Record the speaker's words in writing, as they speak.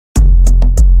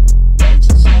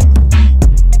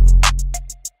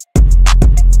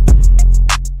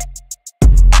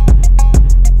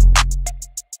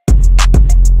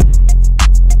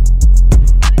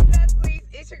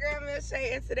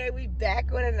guys, today we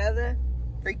back with another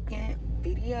freaking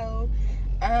video.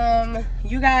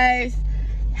 You guys,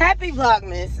 happy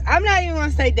Vlogmas. I'm not even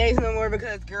gonna say days no more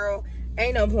because girl,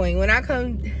 ain't no point. When I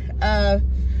come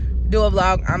do a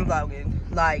vlog, I'm vlogging.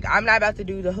 Like, I'm not about to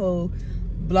do the whole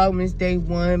Vlogmas day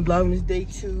 1, Vlogmas day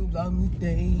 2, Vlogmas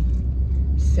day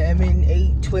 7,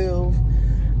 8, 12.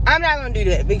 I'm not gonna do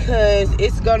that because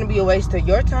it's gonna be a waste of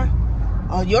your time,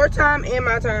 and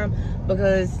my time,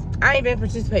 because I ain't been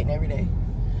participating every day.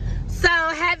 So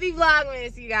happy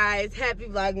Vlogmas, you guys. Happy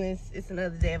Vlogmas. It's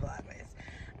another day of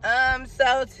Vlogmas.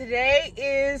 So today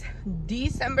is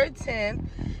December 10th,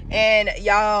 and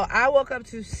y'all, I woke up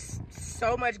to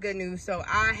so much good news. So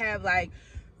I have like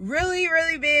really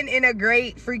been in a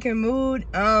great freaking mood.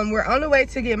 We're on the way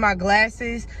to get my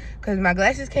glasses because my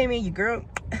glasses came in.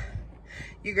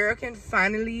 Your girl can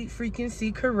finally freaking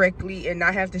see correctly and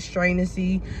not have to strain to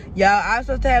see. Y'all, I was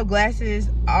supposed to have glasses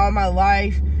all my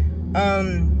life.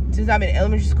 Since I've been in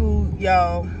elementary school,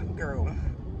 y'all, girl,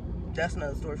 that's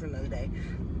another story for another day.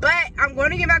 But I'm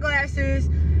going to get my glasses.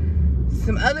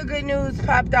 Some other good news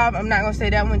popped off. I'm not going to say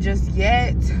that one just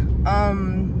yet.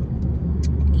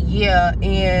 Yeah,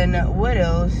 and what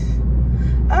else?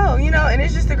 Oh, you know, and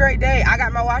it's just a great day. I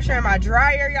got my washer and my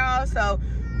dryer, y'all, so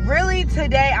really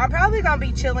today I'm probably gonna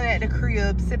be chilling at the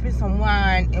crib, sipping some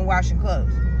wine and washing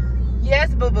clothes.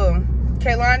 Yes, boo-boo.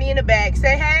 Kaylani in the back.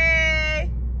 Say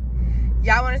hey.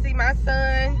 Y'all want to see my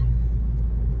son?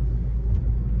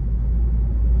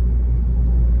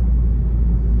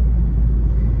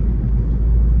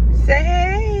 Say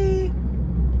hey.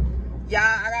 Y'all,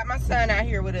 I got my son out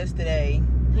here with us today.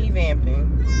 He vamping.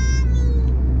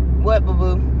 What,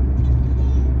 boo-boo?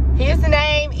 His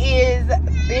name is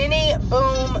Benny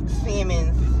Boom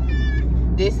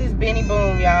Simmons. This is Benny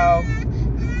Boom, y'all.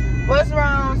 What's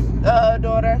wrong,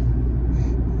 daughter?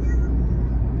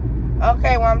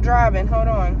 Okay, well, I'm driving. Hold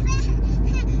on.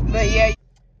 But, yeah.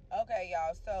 Okay,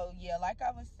 y'all. So, yeah, like I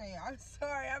was saying, I'm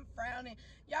sorry, I'm frowning.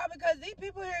 Y'all, because these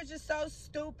people here are just so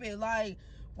stupid. Like,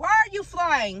 why are you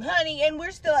flying, honey? And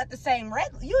we're still at the same red.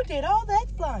 You did all that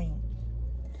flying.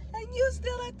 And you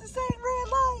still at the same red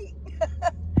light.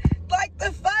 Like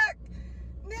the fuck,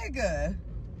 nigga.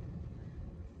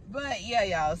 But yeah,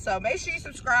 y'all, so make sure you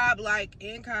subscribe, like,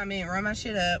 and comment, run my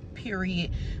shit up,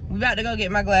 period. We about to go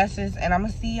get my glasses, and I'm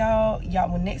gonna see y'all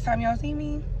when next time y'all see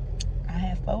me, I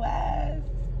have 4 eyes.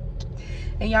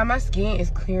 And y'all, my skin is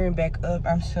clearing back up.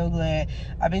 I'm so glad.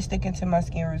 I've been sticking to my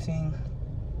skin routine,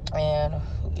 and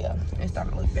yeah, it's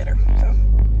starting to look better. So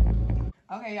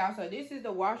okay, y'all, so this is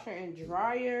the washer and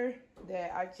dryer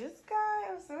that I just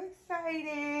got. I'm so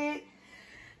excited.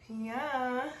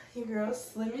 Yeah, your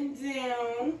girl's slimming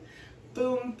down.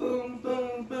 Boom, boom,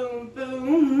 boom, boom,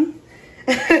 boom.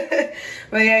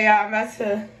 But yeah, y'all, I'm about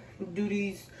to do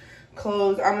these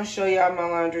clothes. I'm gonna show y'all my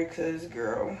laundry because,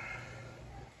 girl,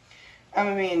 I'm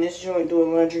gonna be in this joint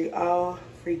doing laundry all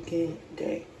freaking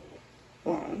day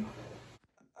long.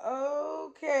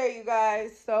 Okay, you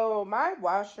guys, so my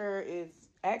washer is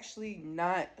actually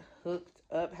not hooked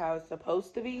up how it's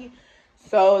supposed to be.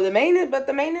 So the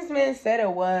maintenance man said it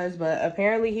was, but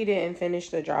apparently he didn't finish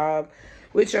the job,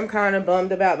 which I'm kind of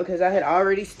bummed about because I had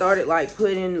already started like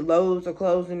putting loads of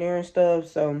clothes in there and stuff.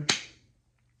 So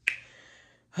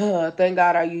thank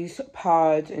God I use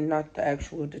pods and not the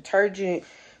actual detergent.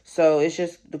 So it's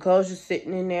just the clothes just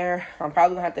sitting in there. I'm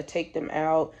probably gonna have to take them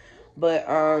out, but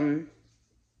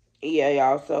yeah,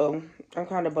 y'all, so I'm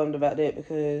kind of bummed about that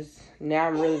because now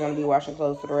I'm really going to be washing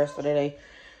clothes for the rest of the day.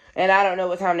 And I don't know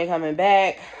what time they're coming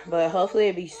back, but hopefully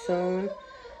it'll be soon.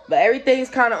 But everything's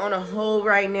kind of on a hold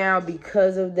right now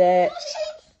because of that.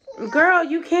 Girl,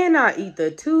 you cannot eat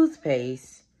the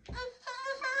toothpaste.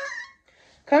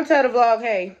 Come tell the vlog,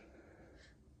 hey.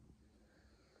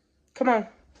 Come on.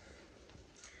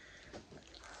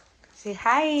 Say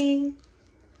hi.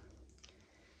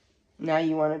 Now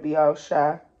you want to be all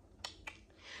shy.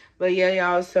 But yeah,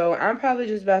 y'all, so I'm probably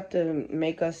just about to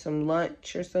make us some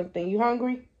lunch or something. You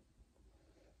hungry?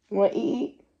 You want to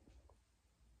eat?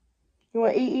 You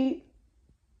want to eat?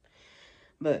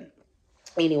 But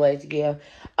anyways, yeah.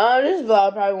 This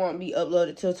vlog probably won't be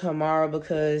uploaded till tomorrow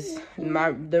because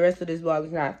the rest of this vlog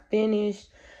is not finished.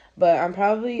 But I'm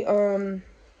probably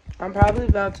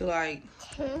about to like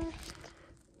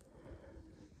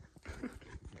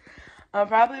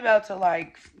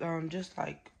just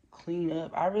like clean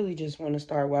up. I really just want to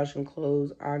start washing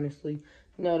clothes, honestly.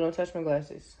 No, don't touch my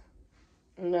glasses.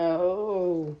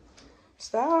 No.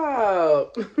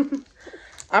 Stop.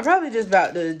 I'm probably just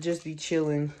about to just be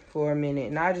chilling for a minute.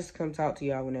 And I just come talk to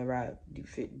y'all whenever I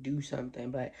do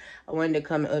something. But I wanted to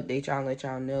come and update y'all and let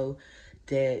y'all know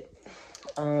that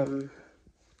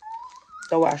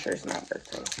the washer is not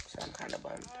working, so I'm kind of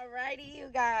bummed. Alrighty, you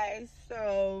guys.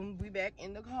 So we back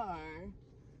in the car,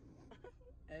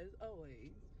 as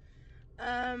always.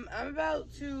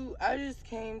 I just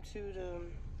came to the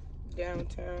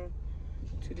downtown,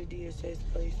 to the DSS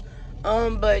place.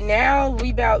 But now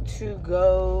we about to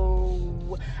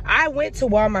go. I went to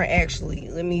Walmart, actually.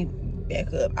 Let me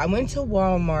back up. I went to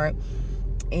Walmart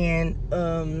and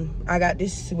I got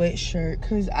this sweatshirt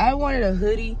because I wanted a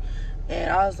hoodie, and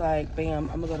I was like, bam,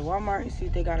 I'm gonna go to Walmart and see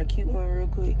if they got a cute one real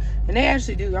quick. And they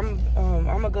actually do. I'm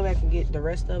gonna go back and get the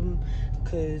rest of them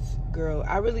because, girl,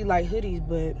 I really like hoodies,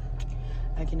 but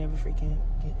I can never freaking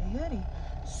get a hoodie.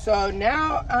 So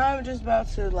now I'm just about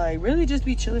to like really just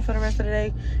be chilling for the rest of the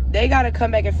day. They gotta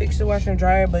come back and fix the washer and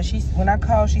dryer, but when I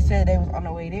called, she said they was on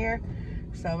the way there.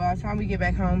 So by the time we get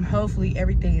back home, hopefully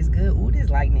everything is good. Ooh, this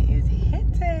lightning is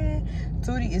hitting.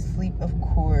 Tootie is asleep, of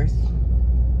course.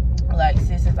 Like,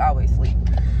 sis is always asleep.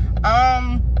 But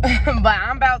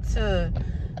I'm about to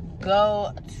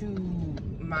go to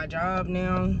my job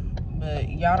now. But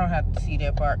y'all don't have to see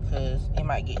that part because it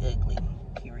might get ugly,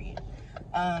 period.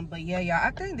 But yeah, y'all,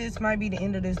 I think this might be the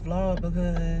end of this vlog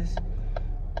because,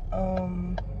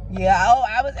 yeah,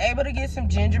 I was able to get some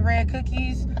gingerbread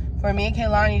cookies for me and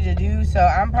Kaylani to do. So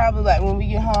I'm probably, like, when we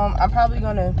get home, I'm probably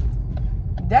gonna,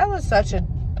 that was such a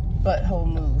butthole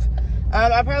move.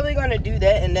 I'm probably gonna do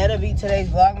that, and that'll be today's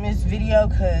Vlogmas video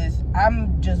because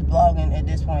I'm just vlogging at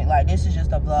this point. Like, this is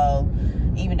just a vlog,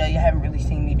 even though you haven't really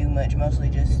seen me do much, mostly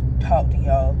just talk to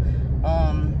y'all.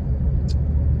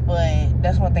 But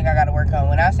that's one thing I gotta work on.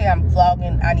 When I say I'm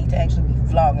vlogging, I need to actually be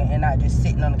vlogging and not just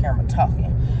sitting on the camera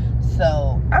talking.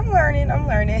 So I'm learning.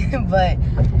 But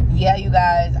yeah, you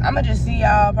guys, I'm gonna just see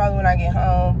y'all probably when I get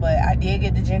home. But I did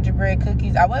get the gingerbread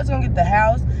cookies. I was gonna get the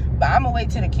house, but I'm gonna wait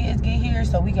till the kids get here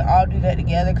so we can all do that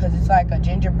together because it's like a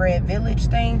gingerbread village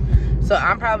thing. So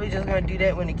I'm probably just gonna do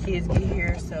that when the kids get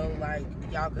here. So like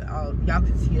y'all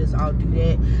can see us all do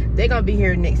that. They're gonna be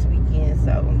here next weekend,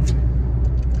 so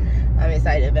I'm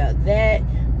excited about that.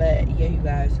 But yeah, you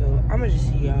guys, so I'm gonna just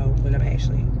see y'all when I'm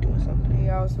actually doing something. Hey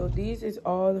y'all, so these is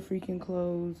all the freaking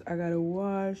clothes I gotta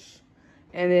wash.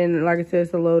 And then, like I said,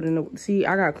 it's a load in the, see,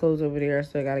 I got clothes over there I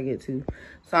still gotta get to.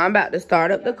 So I'm about to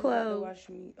start up the clothes. Watch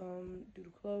me do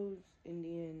the clothes, and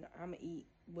then I'm gonna eat.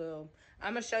 Well,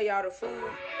 I'm gonna show y'all the food.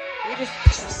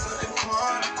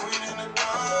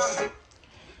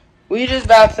 We just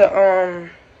about to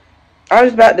I'm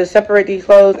just about to separate these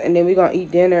clothes, and then we're gonna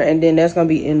eat dinner, and then that's gonna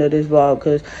be the end of this vlog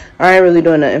because I ain't really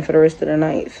doing nothing for the rest of the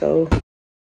night. So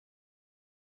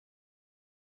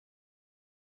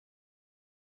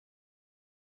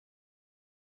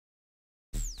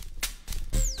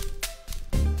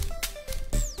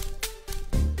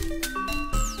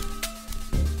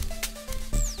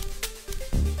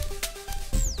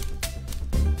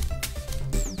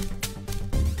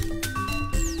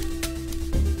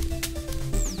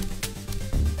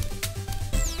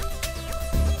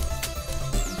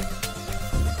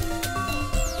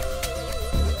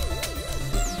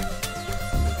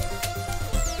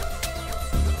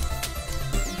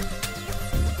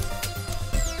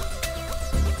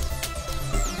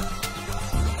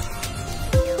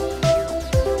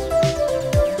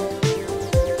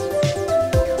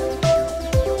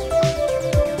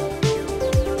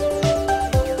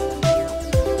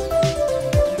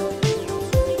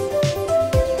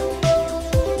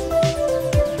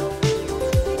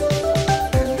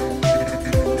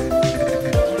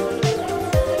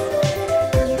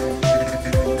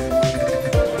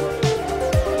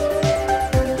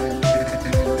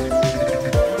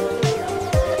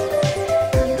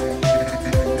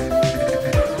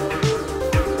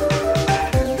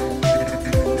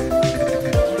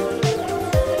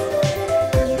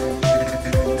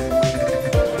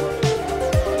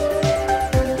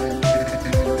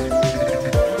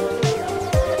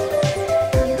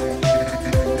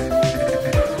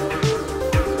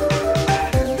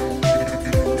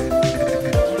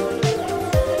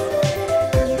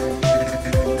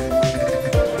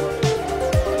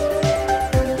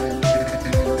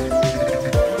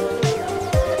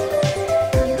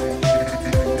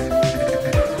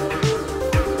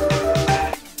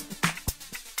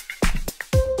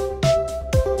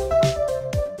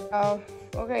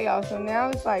okay, y'all, so now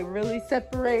it's like really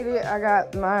separated. I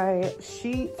got my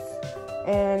sheets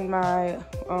and my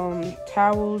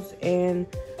towels and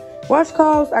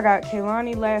washcloths. I got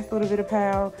Kaylani last little bit of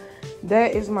pal.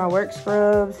 That is my work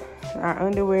scrubs, our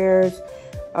underwears,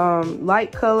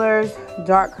 light colors,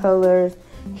 dark colors.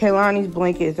 Kaylani's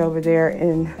blanket is over there,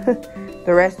 and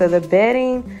the rest of the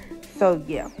bedding. So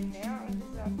yeah. Now I'm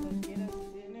just about to get us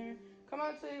dinner. Come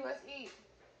on, Tootie, let's eat.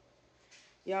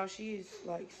 Y'all, she is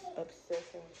like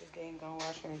obsessing with this dang gone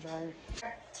washer and dryer.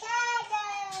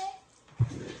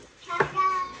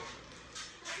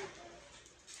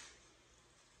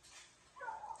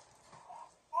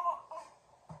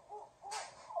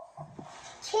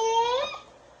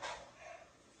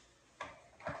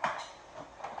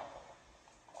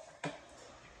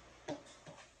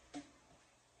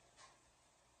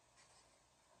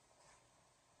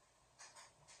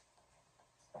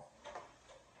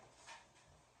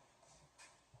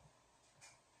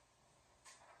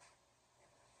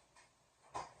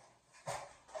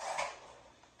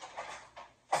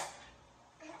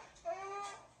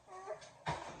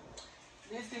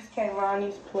 This is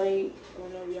Kaylani's plate. I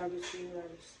don't know if y'all can see where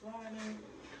it's sliding.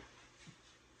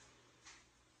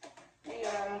 Hey,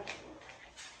 y'all.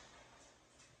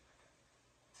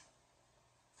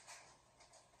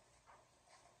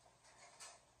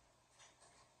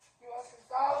 You want some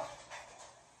salt?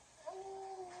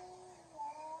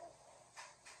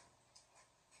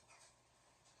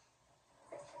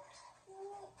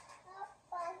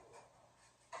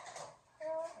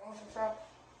 Want some salt?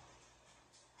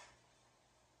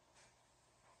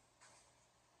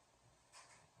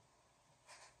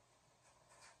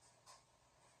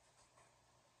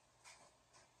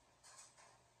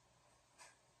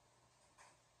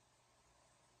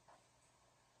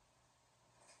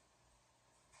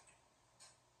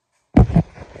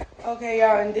 Okay,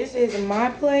 y'all, and this is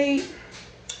my plate.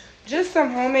 Just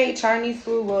some homemade Chinese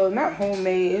food. Well, not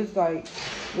homemade. It's like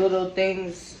little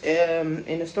things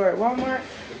in the store at Walmart.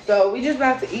 So we just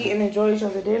about to eat and enjoy each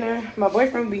other's dinner. My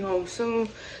boyfriend will be home soon.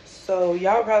 So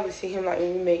y'all probably see him like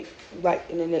when we make like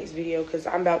in the next video, because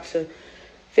I'm about to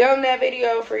film that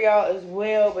video for y'all as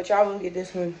well. But y'all will get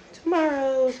this one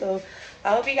tomorrow. So I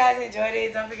hope you guys enjoyed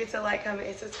it. Don't forget to like, comment,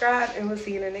 and subscribe. And we'll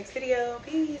see you in the next video.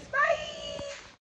 Peace. Bye.